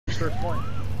first point.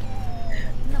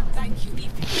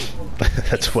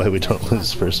 That's why we don't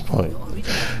lose first point.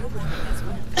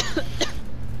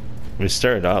 We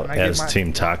started out as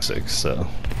Team Toxic, so.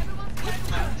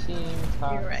 Team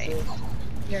Toxic. You're right.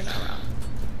 You're not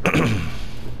wrong.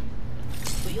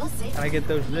 And I get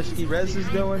those risky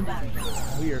reses going.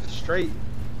 We are straight.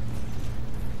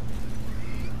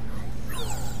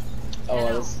 Oh,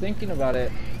 I was thinking about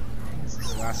it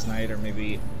this last night or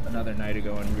maybe another night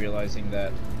ago and realizing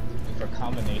that for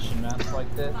combination maps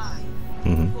like this,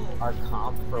 our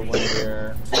comp for when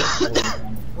we're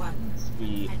needs to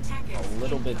be a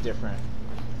little bit different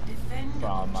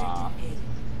from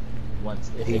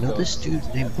once if Hey, you it know goes this dude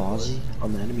named Bozzy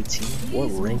on the enemy team? What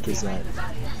rank is that?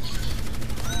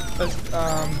 That's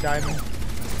diamond.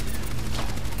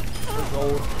 Or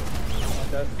gold.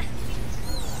 Like that.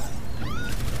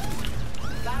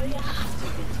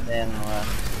 Man,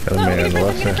 Got a man on the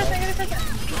left there.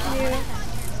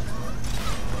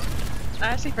 I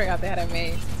actually forgot they had a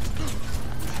maid.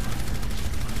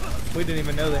 We didn't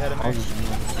even know they had a main.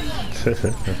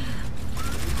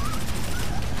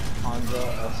 Hanzo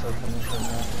also coming from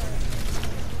that.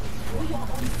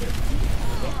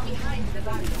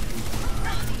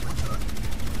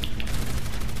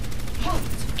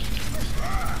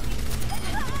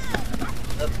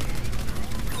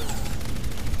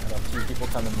 Got two people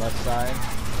coming left side.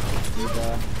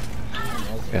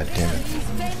 God damn it.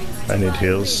 I need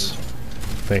heals.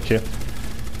 Thank you.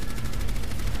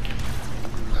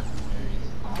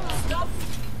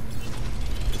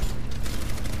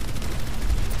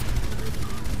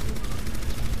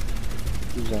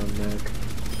 who's on neck?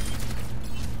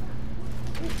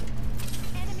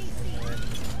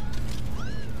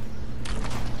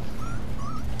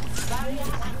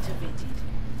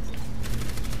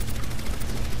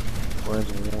 Where's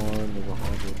one? There's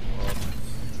 100.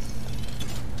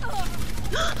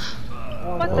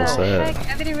 What the heck? I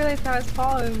didn't realize that was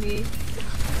following me. You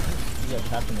got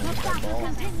trapped in that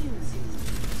ball.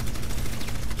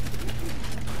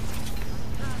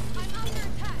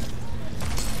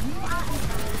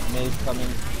 May's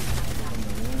coming.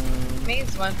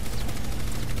 May's one.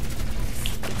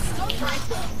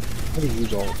 How do you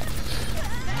use ult?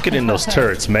 Get in those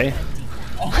turrets, May.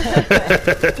 Oh,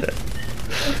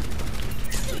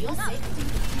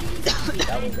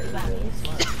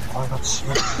 I got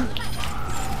smoked.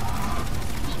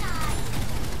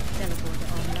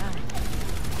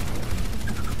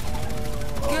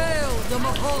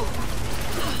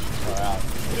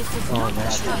 Oh,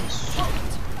 nice.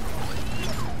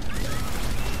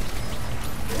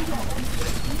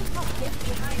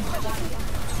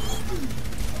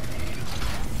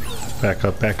 Back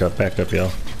up, back up, back up,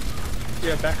 y'all.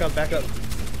 Yeah, back up, back up.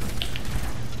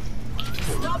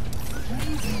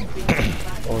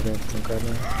 Oh, they think right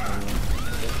now.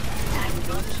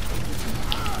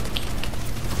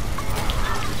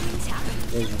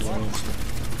 There's one.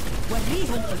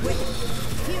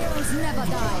 Heroes never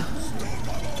die.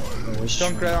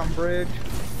 Junkrat on bridge.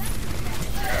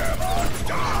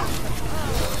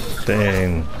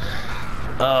 Dang.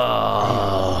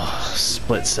 Oh,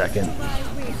 split second.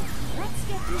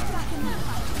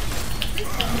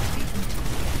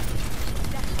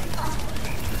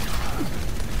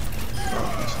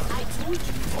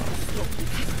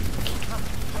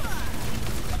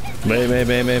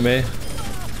 May.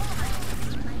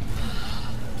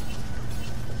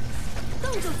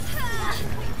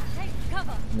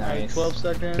 Nice. 12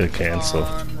 seconds. Good cancel.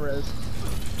 On res.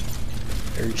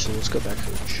 Alright, so let's go back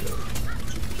to the show.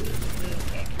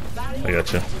 I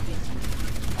got you.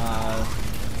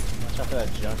 Watch out for that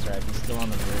Junkrat. He's still on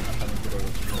the bridge coming to the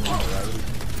right.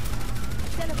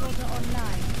 Teleporter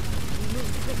online.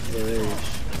 There it is.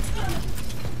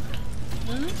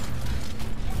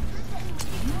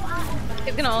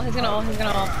 He's gonna ult, he's gonna ult, he's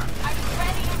gonna ult.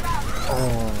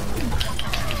 Oh.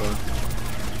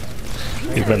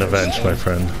 You've been avenged, my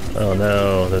friend. Oh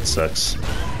no, that sucks.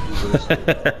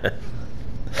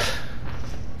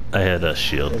 I had a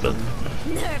shield, but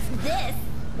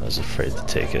I was afraid to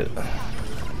take it.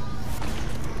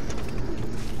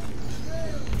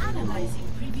 Analyzing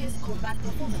previous combat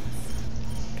performance.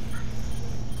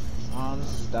 I'm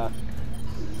stuck.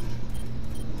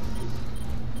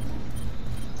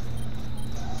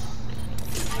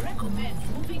 I recommend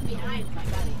moving behind my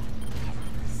body.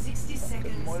 60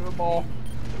 seconds. More of a ball.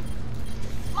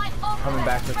 Coming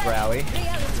back with rally. To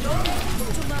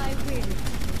my will.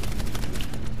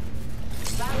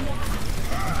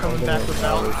 I'm coming back with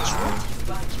Valor.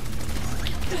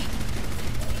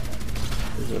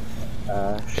 There's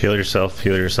a Heal yourself,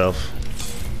 heal yourself.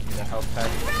 The health pack.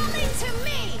 Rally to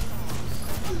me.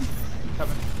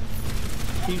 Coming.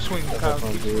 Keep swinging, Kyle.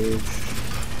 Keep swinging.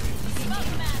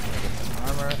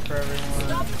 Armor for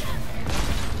everyone.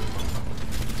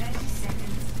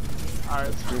 Alright,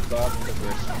 Let's group up because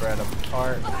we're spread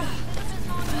apart.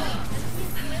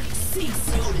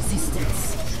 Cease your resistance.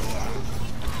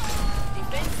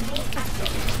 Defense mode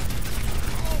active.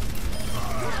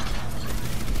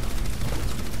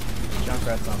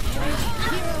 Junkrat's on point.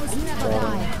 Heroes never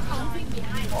die. Moving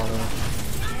behind.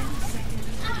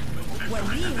 When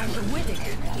we are winning.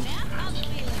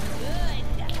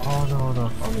 Oh no, no.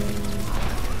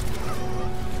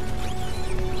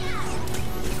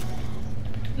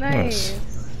 Nice.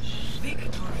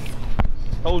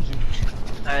 told you.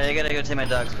 Alright, I gotta go take my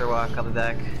dogs for a walk. I'll be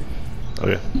back.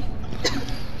 Okay.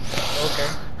 Okay.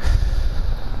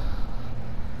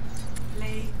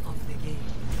 Play of the game.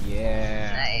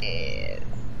 Yeah. Nice.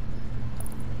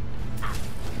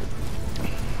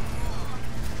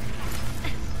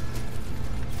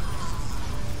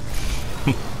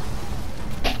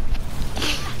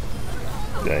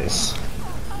 Nice.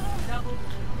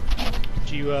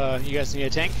 Do you guys need a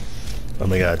tank? Oh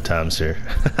my god, Tom's here.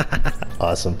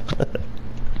 Awesome.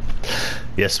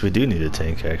 Yes, we do need a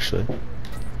tank, actually.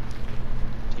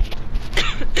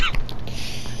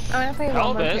 I'm gonna play one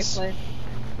more Elvis. quickly.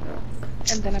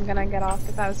 And then I'm gonna get off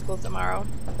because I have school tomorrow.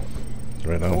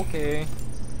 Right now. Okay.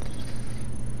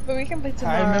 But we can play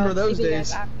tomorrow. remember those if you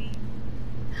days. guys have me.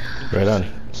 Right on.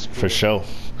 For show.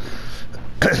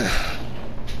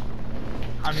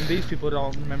 I mean, these people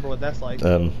don't remember what that's like.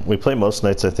 We play most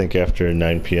nights, I think, after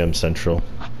 9 p.m. Central.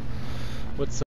 What's